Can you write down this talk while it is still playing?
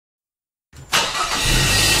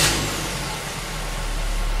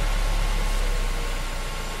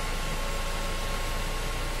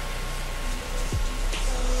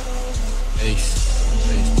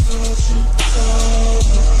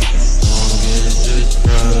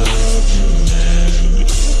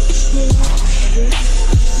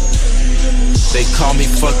call me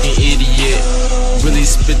fucking idiot. Really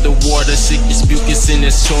spit the water, sickest mucus in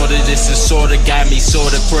this sorta. This is sorta got me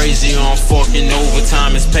sorta crazy on forking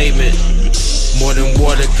overtime is payment. More than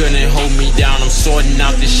water couldn't hold me down. I'm sorting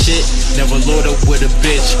out this shit. Never load up with a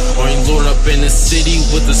bitch, or ain't load up in the city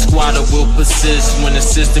with a squad that will persist. When the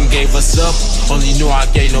system gave us up, only knew I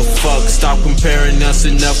gave no fuck. Stop comparing us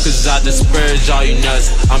enough, cause I disparage all you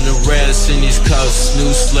nuts. I'm the rarest in these cuffs.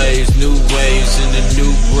 New slaves, new waves in the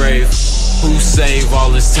new grave. Who save all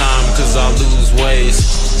this time, cause I lose ways.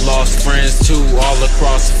 Lost friends too, all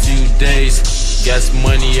across a few days. Guess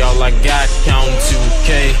money all I got, counting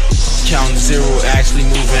 2K. Counting zero, actually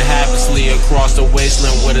moving happily across the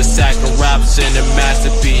wasteland with a sack of raps and a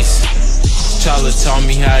masterpiece. Chala taught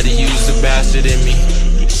me how to use the bastard in me.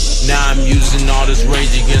 Now I'm using all this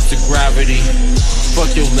rage against the gravity.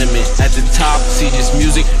 Fuck your limit, at the top, see this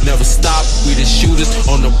music never stop. We the shooters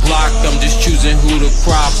on the block, I'm just choosing who to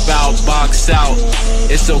crop out, box out.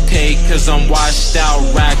 It's okay, cause I'm washed out,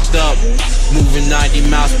 racked up, moving 90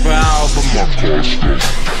 miles per hour, but my car's stuck.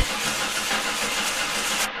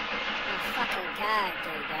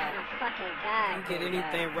 You get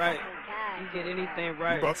anything right. You get anything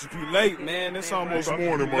right. About to be late, man. It's almost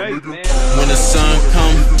morning, my nigga. When the sun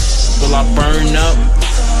come, will I burn up?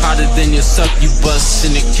 Hotter than your succubus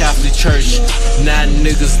in the Catholic Church. 9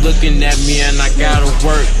 niggas looking at me and I gotta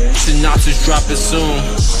work. Synopsis dropping soon.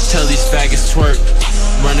 Tell these faggots twerk.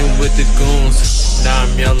 Running with the goons. Now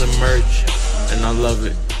I'm yelling merch, and I love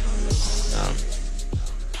it.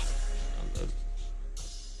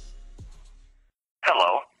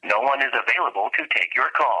 Hello, no one is available to take your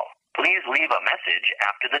call. Please leave a message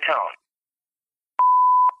after the tone.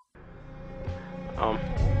 I'm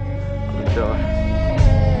sure.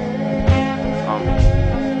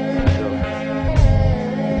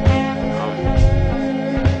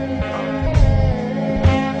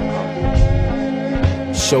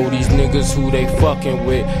 Show these niggas who they fucking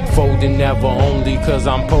with. Folding never only cause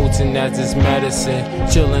I'm potent as this medicine.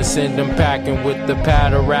 Chillin', send them packing with the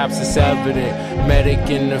pad of raps, it's evident. Medic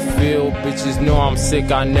in the field, bitches know I'm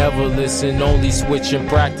sick, I never listen. Only switching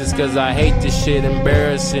practice cause I hate this shit.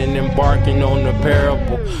 Embarrassing, embarking on the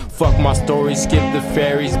parable. Fuck my story, skip the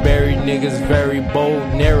fairies. Buried niggas very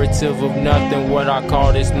bold. Narrative of nothing, what I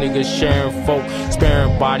call this nigga sharing folk.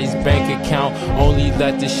 Sparing bodies, bank account. Only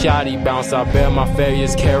let the shotty bounce. I bear my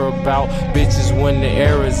failures, care about bitches when the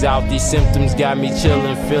air is out. These symptoms got me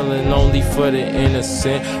chillin', feeling only for the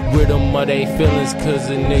innocent. Rhythm of they feelings cause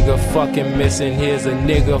a nigga fucking missing. Here's a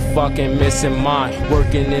nigga fucking missing mine.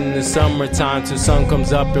 Working in the summertime till sun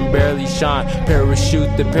comes up and barely shine.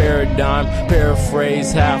 Parachute the paradigm,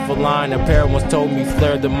 paraphrase half a line. A pair once told me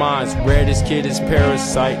flare the minds. Reddest kid is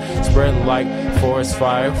parasite, spreading like forest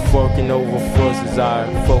fire. Forking over force desire,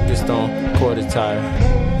 focused on quarter tire.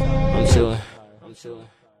 I'm chillin'.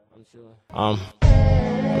 I'm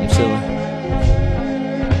chillin'.